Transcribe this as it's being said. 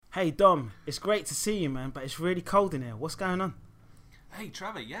Hey Dom, it's great to see you, man, but it's really cold in here. What's going on? Hey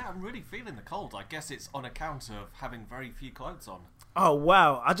Trevor, yeah, I'm really feeling the cold. I guess it's on account of having very few clothes on. Oh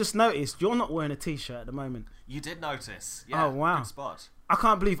wow, I just noticed you're not wearing a t-shirt at the moment. You did notice. Yeah, Oh wow. good spot. I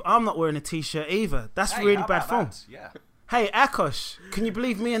can't believe I'm not wearing a t-shirt either. That's Hey, really how bad about form. that? Yeah. Hey Akash, can you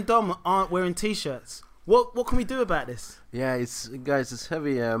believe me and Dom aren't wearing t-shirts? What can we do about this? Yeah, it's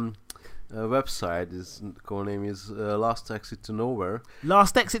heavy website. Its core name is Last Exit to Nowhere.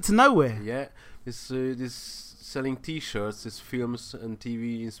 Last exit to nowhere. Yeah, this selling T-shirts, it's films and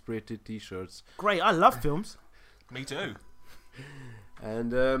TV inspired T-shirts, Great, I love films. Me too.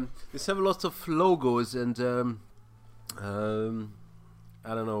 and they have lots of logos and I don't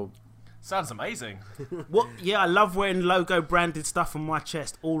know. Sounds amazing. What? Yeah, I love wearing logo branded stuff on my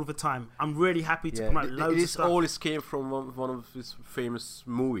chest all of the time. I'm really happy to promote loads of This stuff. always came from one of his famous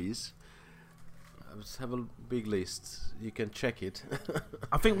movies. I just have a big list. You can check it.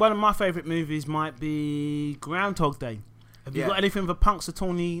 I think one of my favourite movies might be Groundhog Day. Have you Yeah. got anything with a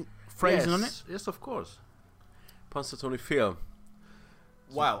Punxsutawney phrasing on it? Yes, of course. Punxsutawney Phil.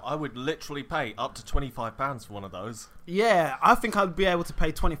 Wow, I would literally pay up to £25 for one of those. Yeah, I think I'd be able to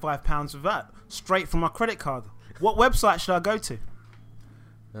pay £25 for that straight from my credit card. What website should I go to?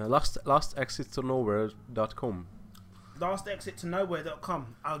 Lastexittonowhere.com.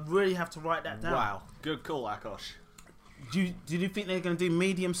 Lastexittonowhere.com. I really have to write that down. Wow, good call, Akash. Do you think they're going to do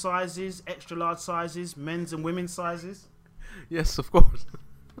medium sizes, extra large sizes, men's and women's sizes? Yes, of course.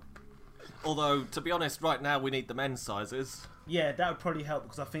 Although, to be honest, right now we need the men's sizes. Yeah, that would probably help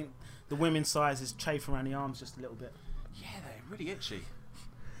because I think the women's sizes chafe around the arms just a little bit. Yeah, they're really itchy.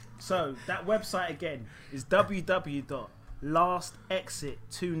 So that website again is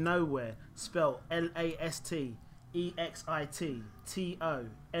www.lastexittonowhere, spelled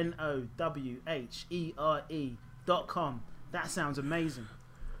LASTEXITTONOWHERE.com. That sounds amazing.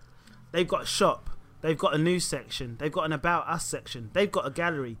 They've got a shop, they've got a news section, they've got an About Us section, they've got a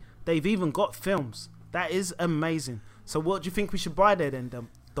gallery, they've even got films. That is amazing. So what do you think we should buy there then,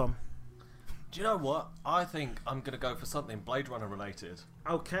 Dom? Do you know what? I think I'm going to go for something Blade Runner related.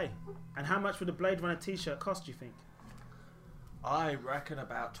 Okay. And how much would a Blade Runner t-shirt cost, do you think? I reckon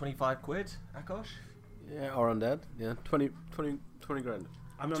about 25 quid, Akash. Yeah, around that. Yeah, 20 grand.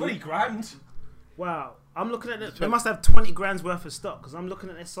 I mean, 20 grand? Wow. I'm looking at it. They must have 20 grand's worth of stock because I'm looking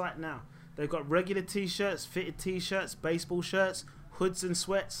at their site now. They've got regular t-shirts, fitted t-shirts, baseball shirts, hoods and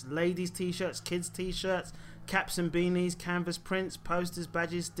sweats, ladies t-shirts, kids t-shirts, caps and beanies, canvas prints, posters,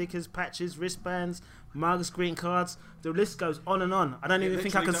 badges, stickers, patches, wristbands, mugs, green cards. The list goes on and on. I don't even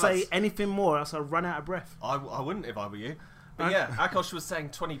think I can say anything more else I'll run out of breath. I wouldn't if I were you. But yeah, Akash was saying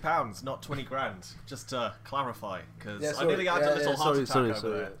 £20, not 20 grand. Just to clarify, because I nearly had a little heart attack over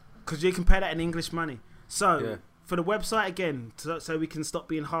there. Because you can pay that in English money. So, Yeah. for the website again, so we can stop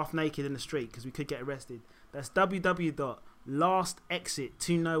being half naked in the street because we could get arrested. That's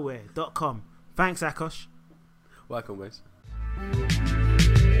www.lastexittonowhere.com. Thanks, Akash. Welcome, guys.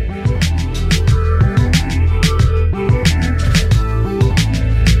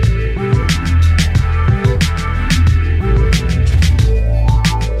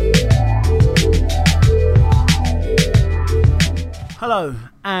 Hello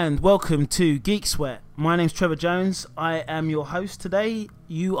and welcome to Geek Sweat. My name's Trevor Jones. I am your host today.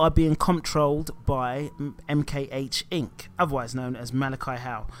 You are being controlled by MKH Inc., otherwise known as Malachi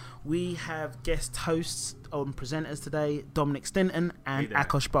Howe. We have guest hosts and presenters today, Dominic Stinton and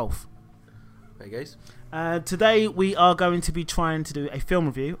Akash both. Hey, guys. Today we are going to be trying to do a film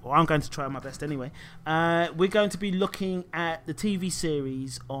review, or I'm going to try my best anyway. We're going to be looking at the TV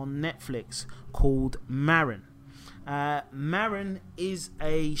series on Netflix called Maron. Maron is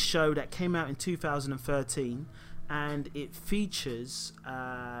a show that came out in 2013 and it features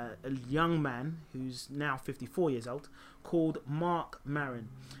a young man who's now 54 years old called Mark Maron.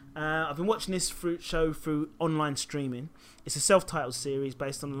 I've been watching this show through online streaming. It's a self-titled series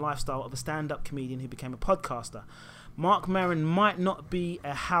based on the lifestyle of a stand-up comedian who became a podcaster. Mark Maron might not be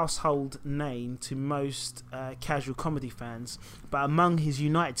a household name to most casual comedy fans, but among his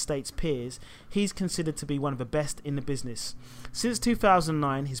United States peers, he's considered to be one of the best in the business. Since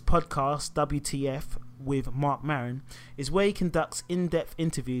 2009, his podcast, WTF with Mark Maron, is where he conducts in-depth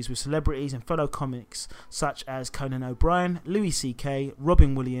interviews with celebrities and fellow comics such as Conan O'Brien, Louis C.K.,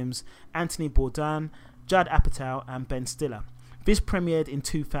 Robin Williams, Anthony Bourdain, Judd Apatow and Ben Stiller. This premiered in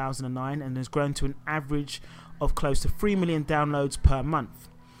 2009 and has grown to an average of close to 3 million downloads per month.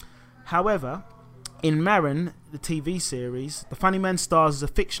 However, in Maron, the TV series, the funny man stars as a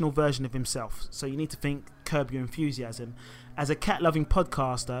fictional version of himself. So you need to think Curb Your Enthusiasm, as a cat-loving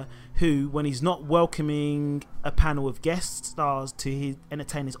podcaster who, when he's not welcoming a panel of guest stars to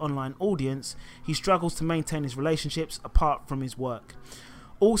entertain his online audience, he struggles to maintain his relationships apart from his work.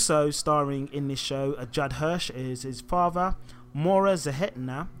 Also starring in this show are Judd Hirsch as his father, Maura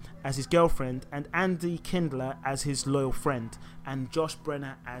Zahetna as his girlfriend, and Andy Kindler as his loyal friend, and Josh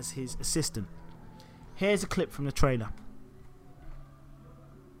Brenner as his assistant. Here's a clip from the trailer.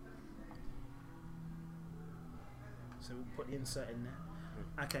 So we'll put the insert in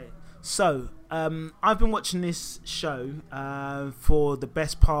there. Okay, so I've been watching this show for the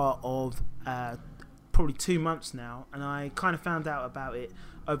best part of probably 2 months now, and I kind of found out about it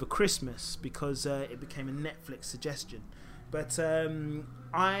over Christmas because it became a Netflix suggestion. But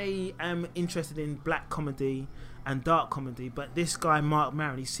I am interested in black comedy and dark comedy, but this guy Marc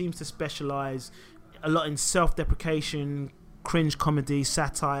Maron, he seems to specialise a lot in self-deprecation, cringe comedy,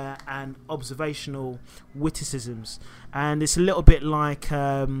 satire and observational witticisms. And it's a little bit like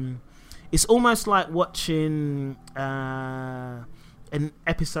it's almost like watching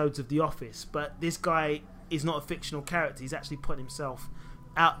episodes of The Office, but this guy is not a fictional character. He's actually put himself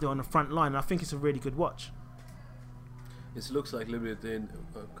out there on the front line, and I think it's a really good watch. It looks like a little bit in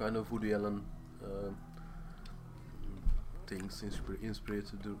kind of Woody Allen things, inspired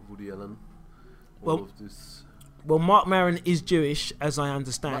to Woody Allen. Well, Marc Maron is Jewish, as I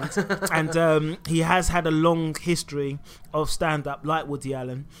understand, and he has had a long history of stand-up like Woody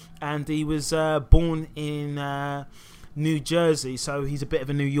Allen, and he was born in New Jersey, so he's a bit of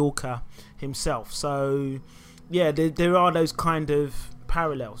a New Yorker himself. So, yeah, there are those kind of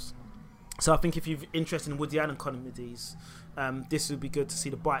parallels. So I think if you're interested in Woody Allen comedies, this would be good to see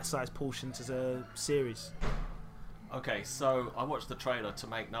the bite-sized portions as a series. Okay, so I watched the trailer to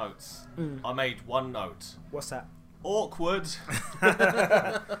make notes. I made one note. What's that? Awkward.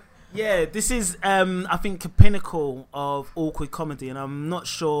 Yeah, this is, I think, a pinnacle of awkward comedy, and I'm not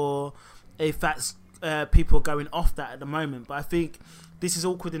sure if that's people are going off that at the moment, but I think this is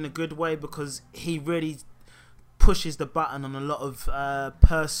awkward in a good way because he really pushes the button on a lot of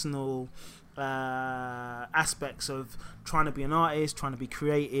personal aspects of trying to be an artist, trying to be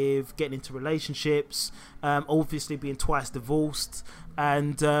creative, getting into relationships, obviously being twice divorced,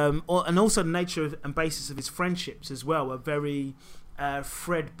 and also the nature and basis of his friendships as well are very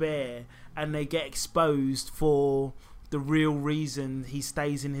threadbare, and they get exposed for the real reason he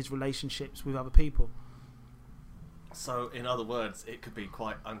stays in his relationships with other people. So, in other words, it could be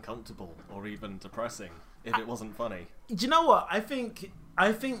quite uncomfortable or even depressing if it wasn't funny. Do you know what? I think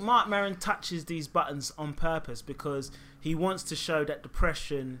Marc Maron touches these buttons on purpose because he wants to show that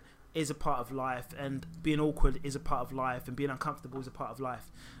depression is a part of life, and being awkward is a part of life, and being uncomfortable is a part of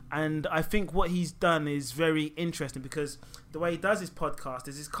life. And I think what he's done is very interesting because the way he does his podcast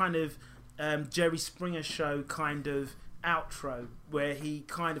is this kind of Jerry Springer show kind of outro where he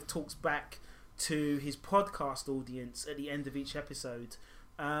kind of talks back to his podcast audience at the end of each episode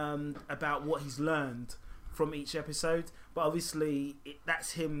about what he's learned from each episode, but obviously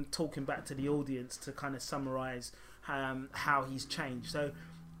that's him talking back to the audience to kind of summarize how he's changed. So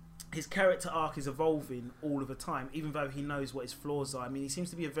his character arc is evolving all of the time, even though he knows what his flaws are. I mean, he seems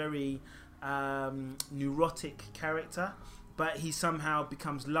to be a very neurotic character, but he somehow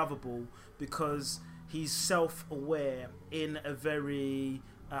becomes lovable because he's self-aware in a very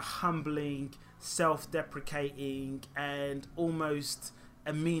humbling, self-deprecating and almost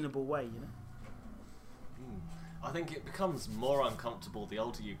amenable way, you know? I think it becomes more uncomfortable the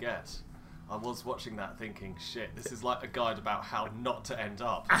older you get. I was watching that thinking, shit, this is like a guide about how not to end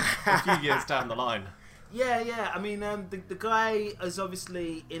up a few years down the line. Yeah. I mean, the guy is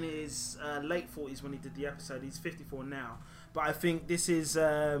obviously in his late 40s when he did the episode. He's 54 now. But I think this is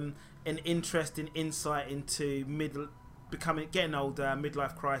an interesting insight into getting older,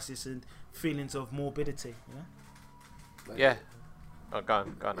 midlife crisis, and feelings of morbidity. You know? Yeah. Oh, go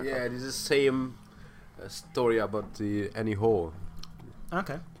on. Yeah, it is the same story about the Annie Hall.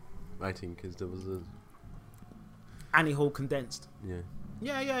 Okay. I think because there was a Annie Hall condensed. Yeah.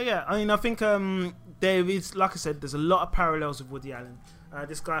 Yeah. I mean, I think there is, like I said, there's a lot of parallels with Woody Allen.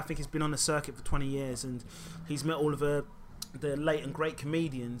 This guy, I think, has been on the circuit for 20 years, and he's met all of the late and great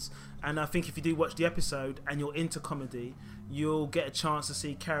comedians. And I think if you do watch the episode and you're into comedy, you'll get a chance to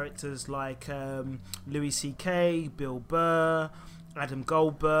see characters like Louis C.K., Bill Burr, Adam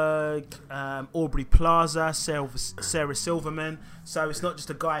Goldberg, Aubrey Plaza, Sarah Silverman. So it's not just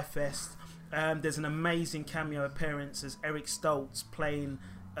a guy fest. There's an amazing cameo appearance as Eric Stoltz playing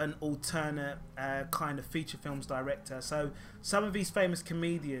an alternate kind of feature films director. So some of these famous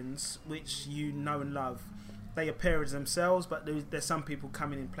comedians, which you know and love, they appear as themselves, but there's some people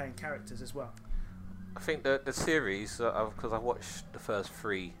coming in playing characters as well. I think the series, because I watched the first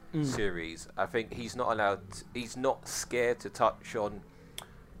 3 series, I think he's not he's not scared to touch on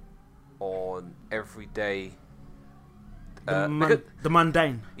everyday. The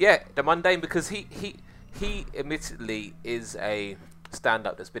mundane. Yeah, the mundane, because he admittedly is a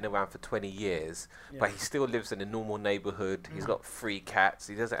stand-up that's been around for 20 years, but he still lives in a normal neighborhood. He's got 3 cats.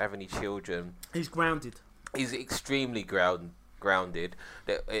 He doesn't have any children. He's grounded. He's extremely grounded.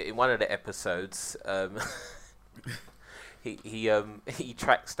 In one of the episodes, he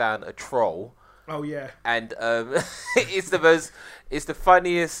tracks down a troll. Oh yeah. And it's the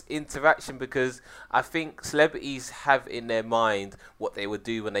funniest interaction, because I think celebrities have in their mind what they would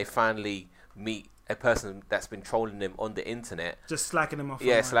do when they finally meet a person that's been trolling them on the internet. Just slagging them off.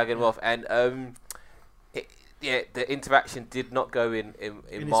 Yeah, slagging them off. And the interaction did not go in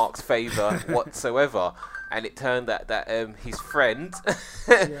Mark's favour whatsoever. And it turned out that his friend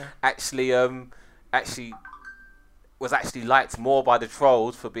actually was liked more by the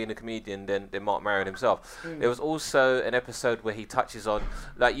trolls for being a comedian than Mark Maron himself. There was also an episode where he touches on,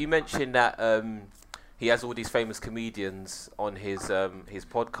 like you mentioned, that he has all these famous comedians on his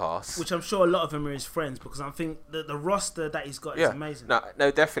podcast, which I'm sure a lot of them are his friends, because I think the roster that he's got is amazing.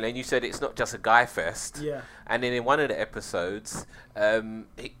 No, definitely. And you said it's not just a guy fest. Yeah. And then in one of the episodes,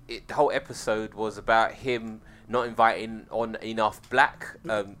 the whole episode was about him not inviting on enough black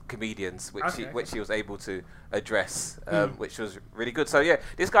comedians, which he was able to address, which was really good. So yeah,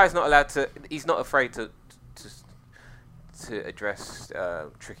 this guy's not allowed to. He's not afraid to address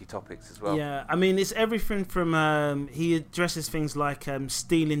tricky topics as well. Yeah, I mean, it's everything from he addresses things like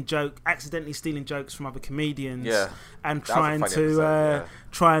accidentally stealing jokes from other comedians, and trying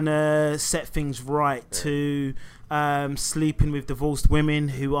to set things right, to sleeping with divorced women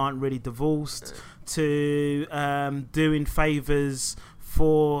who aren't really divorced, to doing favors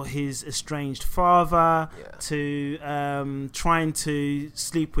for his estranged father, to trying to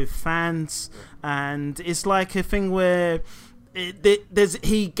sleep with fans, and it's like a thing where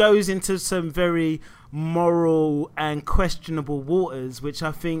he goes into some very moral and questionable waters, which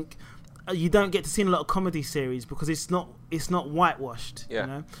I think you don't get to see in a lot of comedy series, because it's not whitewashed, you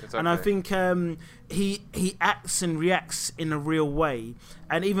know. Exactly. And I think he acts and reacts in a real way,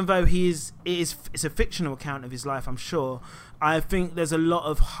 and even though it's a fictional account of his life, I'm sure, I think there's a lot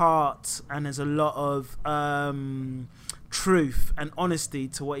of heart and there's a lot of truth and honesty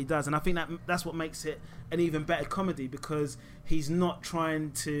to what he does, and I think that's what makes it an even better comedy, because he's not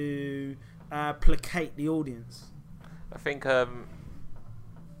trying to placate the audience. I think so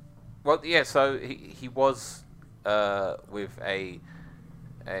he was with a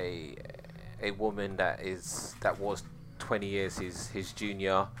woman that was 20 years his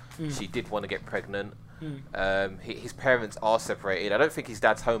junior. She did want to get pregnant. His parents are separated. I don't think his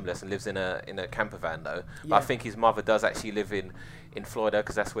dad's homeless and lives in a camper van though. But I think his mother does actually live in Florida,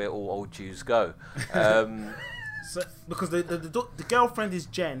 because that's where all old Jews go. So, because the girlfriend is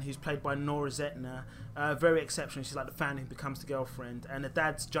Jen, who's played by Nora Zetner, very exceptional. She's like the fan who becomes the girlfriend, and the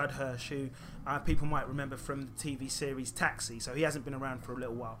dad's Judd Hirsch, who people might remember from the TV series Taxi. So he hasn't been around for a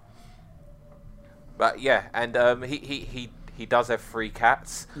little while. But yeah, and he does have 3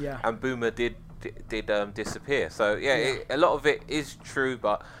 cats. Yeah. And Boomer did disappear. So a lot of it is true,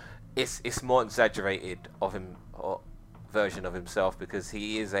 but it's more exaggerated of him, or version of himself, because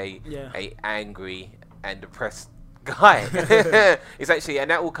he is a angry and depressed guy. It's actually, and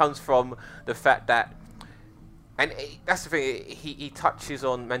that all comes from the fact that, and that's the thing, he touches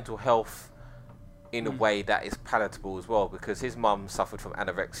on mental health in a way that is palatable as well, because his mum suffered from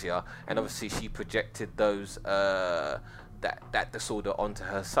anorexia, and obviously she projected those that disorder onto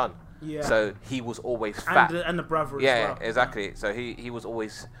her son. Yeah. So he was always fat. And the brother as well. Yeah, exactly. Yeah. So he was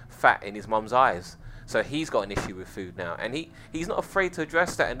always fat in his mum's eyes. So he's got an issue with food now, and he's not afraid to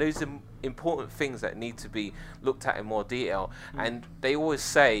address that. And those are important things that need to be looked at in more detail. And they always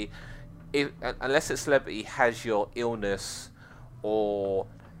say, unless a celebrity has your illness or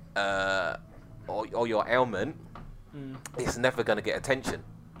your ailment, it's never going to get attention.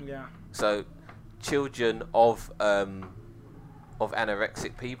 Yeah. So children of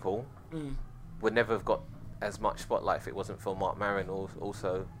anorexic people would never have got as much spotlight if it wasn't for Mark Maron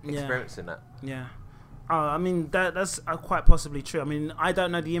also experiencing that. Yeah. I mean, that's quite possibly true. I mean, I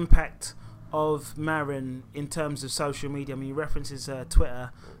don't know the impact of Maron in terms of social media. I mean, he references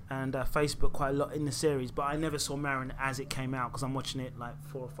Twitter and Facebook quite a lot in the series, but I never saw Maron as it came out, because I'm watching it like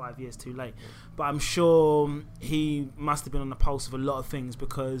 4 or 5 years too late. But I'm sure he must have been on the pulse of a lot of things,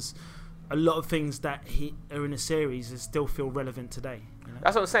 because a lot of things that are in the series still feel relevant today. You know?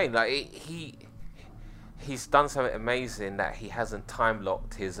 That's what I'm saying. Like he's done something amazing, that he hasn't time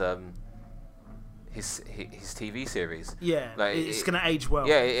locked his his TV series. Yeah, like it's gonna age well.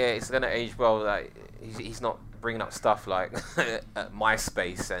 Yeah, it's gonna age well. Like he's not bringing up stuff like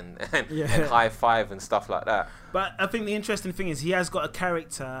MySpace and High Five and stuff like that. But I think the interesting thing is he has got a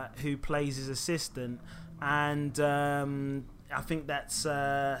character who plays his assistant, and I think that's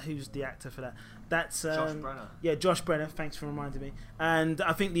who's the actor for that. That's Josh Brenner. Yeah, Josh Brenner. Thanks for reminding me. And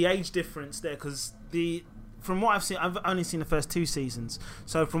I think the age difference there, because from what I've seen, I've only seen the first 2 seasons.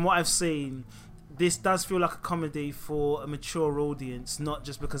 So from what I've seen, this does feel like a comedy for a mature audience, not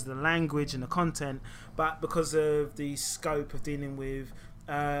just because of the language and the content, but because of the scope of dealing with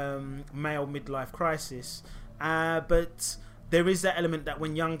male midlife crisis. But there is that element that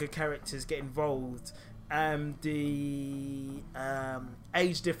when younger characters get involved, the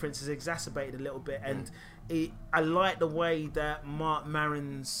age difference is exacerbated a little bit, and I like the way that Marc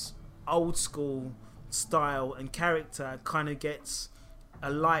Maron's old school style and character kind of gets a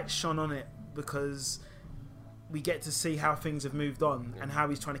light shone on it, because we get to see how things have moved on and how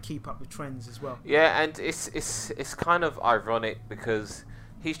he's trying to keep up with trends as well. Yeah, and it's kind of ironic because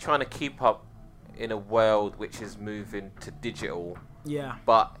he's trying to keep up in a world which is moving to digital. Yeah.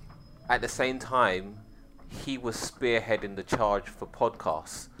 But at the same time, he was spearheading the charge for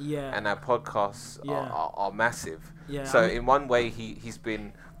podcasts. Yeah. And our podcasts are massive. Yeah. So in one way, he's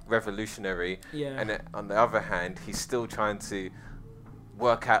been revolutionary. Yeah. And on the other hand, he's still trying to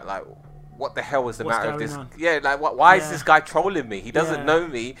work out like what the hell is the matter with this? On? Yeah, like why is this guy trolling me? He doesn't know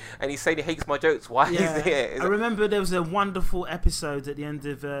me, and he's saying he hates my jokes. Why is it? I remember there was a wonderful episode at the end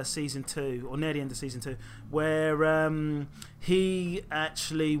of season 2, or near the end of season 2, where he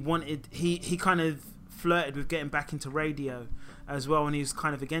actually wanted he kind of flirted with getting back into radio as well, and he was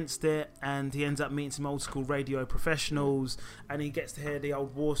kind of against it, and he ends up meeting some old school radio professionals, and he gets to hear the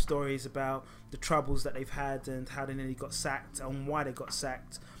old war stories about the troubles that they've had and how they nearly got sacked and why they got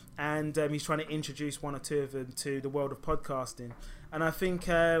sacked, and he's trying to introduce 1 or 2 of them to the world of podcasting. And I think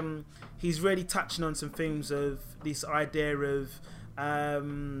he's really touching on some themes of this idea of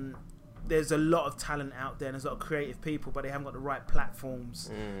there's a lot of talent out there and there's a lot of creative people, but they haven't got the right platforms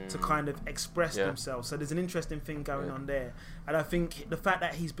to kind of express themselves. So there's an interesting thing going on there. And I think the fact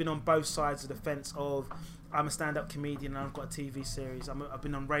that he's been on both sides of the fence of, I'm a stand-up comedian and I've got a TV series, I've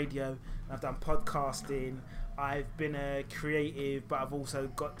been on radio, I've done podcasting, I've been a creative, but I've also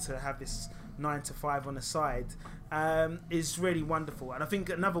got to have this 9 to 5 on the side, is really wonderful. And I think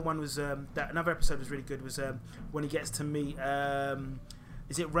another one was another episode was really good, was when he gets to meet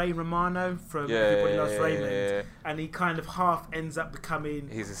is it Ray Romano from Everybody Loves Raymond? And he kind of half ends up becoming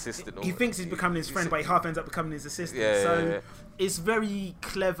his assistant. He thinks he's becoming his friend, but he half ends up becoming his assistant. It's very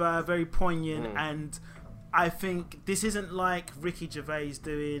clever, very poignant, and I think this isn't like Ricky Gervais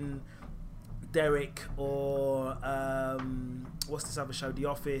doing Derek or what's this other show, The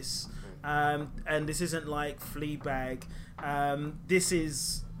Office, and this isn't like Fleabag.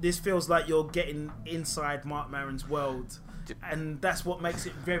 This feels like you're getting inside Marc Maron's world. And that's what makes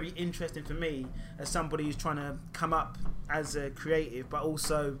it very interesting for me as somebody who's trying to come up as a creative, but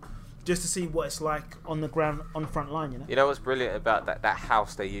also just to see what it's like on the ground, on the front line. You know what's brilliant about that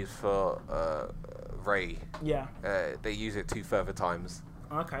house they use for Ray? Yeah. They use it 2 further times.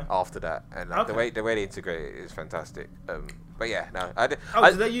 Okay. After that, and like, the way they integrate it is fantastic. But yeah, no.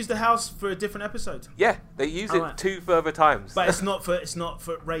 Did they use the house for a different episode? Yeah, they use it 2 further times. But it's not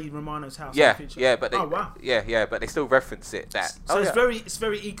for Ray Romano's house. Yeah, in the future. yeah, but wow. Yeah, but they still reference it. So it's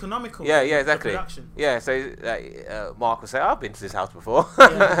very economical. Yeah, exactly. Production. Yeah, so Mark will say, "I've been to this house before,"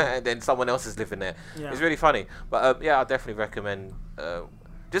 and then someone else is living there. Yeah. It's really funny. But I definitely recommend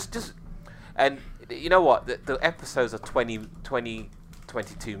just and you know what, the episodes are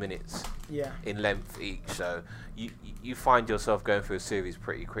 22 minutes in length each, so you find yourself going through a series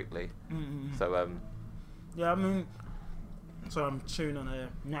pretty quickly. So I mean, so I'm chewing on a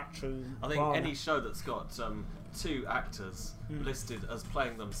natural I think any show that's got 2 actors listed as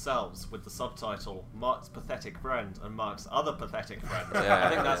playing themselves with the subtitle Mark's pathetic friend and Mark's other pathetic friend, I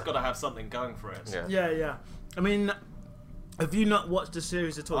think that's got to have something going for it. Yeah. I mean, have you not watched the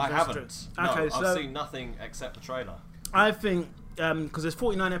series at all? I haven't. Okay, no, I've seen nothing except the trailer. I think because there's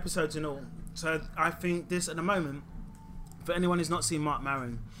 49 episodes in all, so I think this at the moment, for anyone who's not seen Marc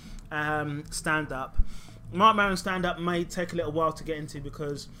Maron stand up, Marc Maron stand up may take a little while to get into,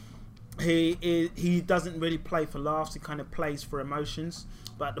 because he doesn't really play for laughs, he kind of plays for emotions.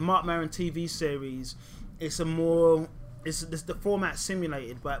 But the Marc Maron TV series, it's the format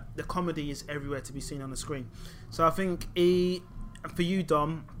simulated, but the comedy is everywhere to be seen on the screen. So I think for you,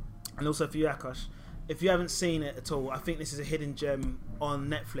 Dom, and also for you, Akash, if you haven't seen it at all, I think this is a hidden gem on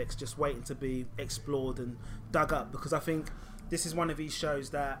Netflix just waiting to be explored and dug up, because I think this is one of these shows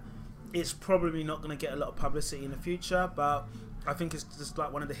that it's probably not going to get a lot of publicity in the future, but I think it's just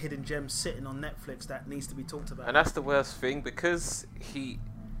like one of the hidden gems sitting on Netflix that needs to be talked about. And that's the worst thing, because he's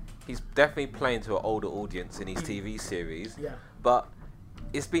definitely playing to an older audience in his TV series. Yeah. But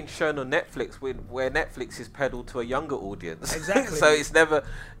it's been shown on Netflix where Netflix is peddled to a younger audience. Exactly. So it's never,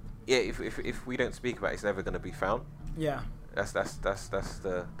 if we don't speak about it, it's never going to be found. Yeah. That's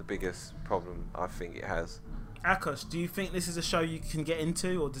the biggest problem I think it has. Akos, do you think this is a show you can get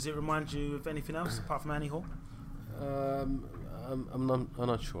into, or does it remind you of anything else apart from Annie Hall? I'm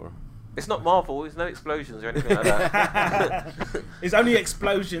not sure. It's not Marvel. There's no explosions or anything like that. It's only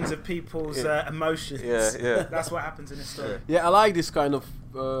explosions of people's emotions. Yeah. That's what happens in this story. Yeah, I like this kind of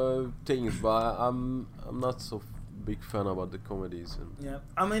things, but I'm not so big fan about the comedies. Yeah,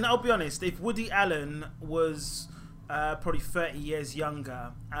 I mean, I'll be honest. If Woody Allen was probably 30 years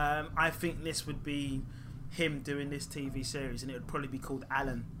younger, I think this would be him doing this TV series, and it would probably be called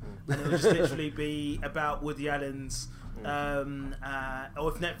Alan, and it would just literally be about Woody Allen's. Or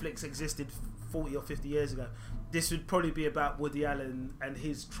if Netflix existed 40 or 50 years ago, this would probably be about Woody Allen and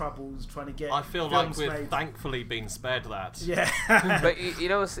his troubles trying to get. I feel like we've thankfully been spared that. Yeah. But you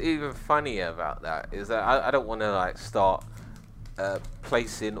know what's even funnier about that is that I don't want to like start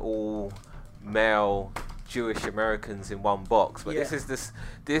placing all male Jewish Americans in one box, but this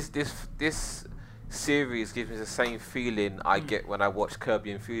series gives me the same feeling I get when I watch Curb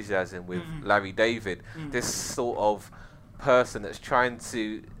Your Enthusiasm with Larry David. This sort of person that's trying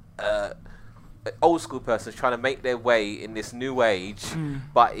to old school person is trying to make their way in this new age,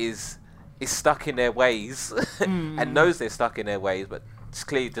 but is stuck in their ways and knows they're stuck in their ways, but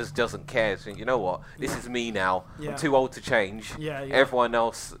clearly just doesn't care. So, you know what? This is me now. I'm too old to change. Everyone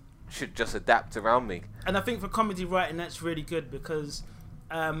else should just adapt around me. And I think for comedy writing, that's really good, because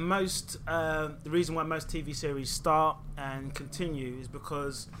the reason why most TV series start and continue is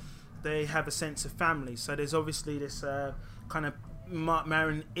because they have a sense of family. So there's obviously this kind of Marc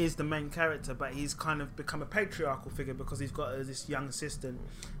Maron is the main character, but he's kind of become a patriarchal figure because he's got this young assistant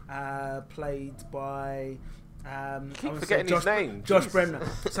played by keep forgetting his name. Josh Bremner.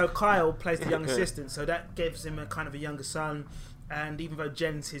 So Kyle plays the young assistant, so that gives him a kind of a younger son. And even though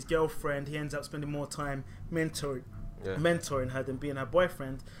Jen's his girlfriend, he ends up spending more time mentoring her than being her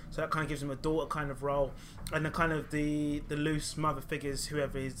boyfriend. So that kind of gives him a daughter kind of role, and the kind of the loose mother figures,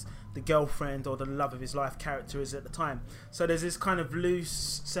 whoever is the girlfriend or the love of his life character is at the time. So there's this kind of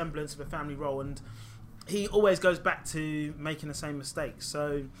loose semblance of a family role, and he always goes back to making the same mistakes.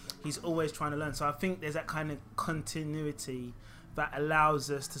 So he's always trying to learn. So I think there's that kind of continuity that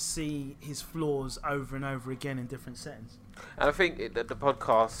allows us to see his flaws over and over again in different settings. And I think that the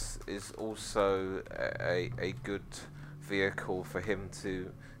podcast is also a good vehicle for him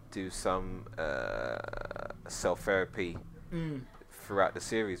to do some self-therapy throughout the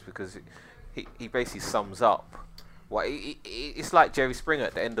series, because he basically sums up what it's like Jerry Springer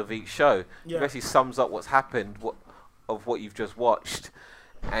at the end of each show. He basically sums up what's happened of what you've just watched,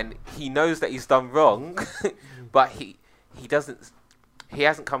 and he knows that he's done wrong, but he hasn't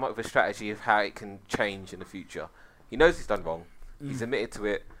come up with a strategy of how it can change in the future. He knows he's done wrong. He's admitted to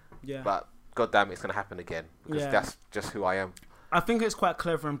it. But goddamn, it's going to happen again, because that's just who I am. I think it's quite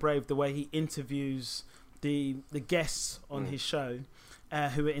clever and brave the way he interviews the guests on his show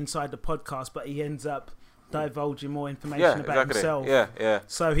who are inside the podcast, but he ends up divulging more information about himself.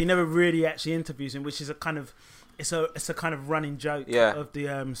 So he never really actually interviews him, which is a kind of it's a kind of running joke of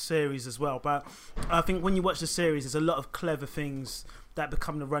the series as well. But I think when you watch the series, there's a lot of clever things that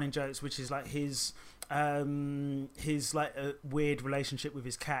become the running jokes, which is like his like a weird relationship with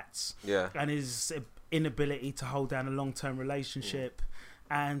his cats, and his inability to hold down a long-term relationship,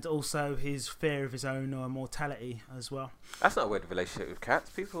 and also his fear of his own mortality as well. That's not a weird relationship with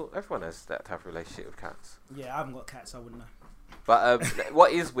cats. Everyone has that type of relationship with cats. Yeah, I haven't got cats, I wouldn't know. But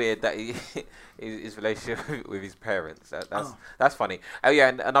what is weird that his relationship with his parents. That's funny. Oh yeah,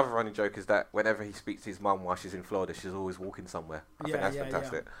 and another running joke is that whenever he speaks to his mum while she's in Florida, she's always walking somewhere. I think that's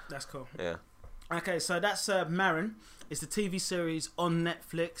fantastic. That's cool. Yeah. Okay, so that's Maron. It's the TV series on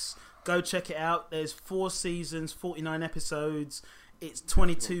Netflix. Go check it out. There's 4 seasons, 49 episodes. It's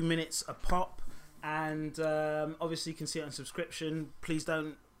 22 minutes a pop, and obviously you can see it on subscription. Please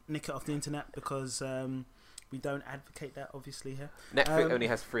don't nick it off the internet, because we don't advocate that, obviously, here. Netflix only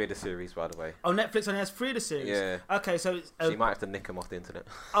has 3 of the series, by the way. Oh, Netflix only has 3 of the series? Yeah. Okay, so it's, so you might have to nick them off the internet.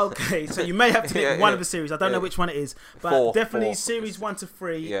 Okay, so you may have to nick one of the series. I don't know which one it is. But definitely 4. series 1 to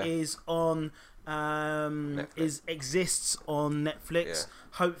 3 is on exists on Netflix. Yeah.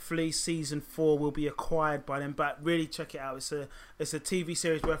 Hopefully season 4 will be acquired by them, but really check it out. It's a TV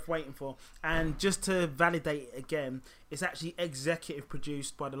series worth waiting for. And just to validate it again, it's actually executive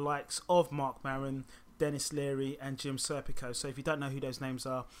produced by the likes of Marc Maron, Denis Leary and Jim Serpico. So if you don't know who those names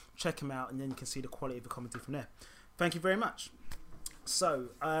are, check them out and then you can see the quality of the comedy from there. Thank you very much. So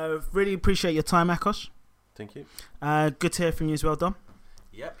really appreciate your time, Akos. Thank you. Good to hear from you as well, Dom.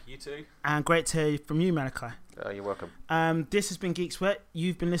 Yep, you too. And great to hear from you, Malachi. You're welcome. This has been Geek Sweat.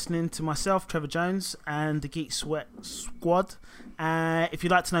 You've been listening to myself, Trevor Jones, and the Geek Sweat squad. If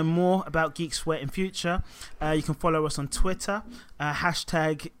you'd like to know more about Geek Sweat in future, you can follow us on Twitter,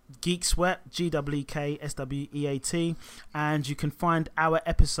 hashtag Geek Sweat, GEEKSWEAT, and you can find our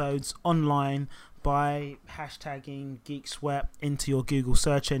episodes online by hashtagging Geek Sweat into your Google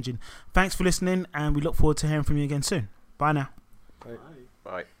search engine. Thanks for listening, and we look forward to hearing from you again soon. Bye now. Bye.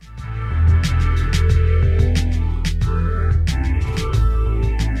 Bye.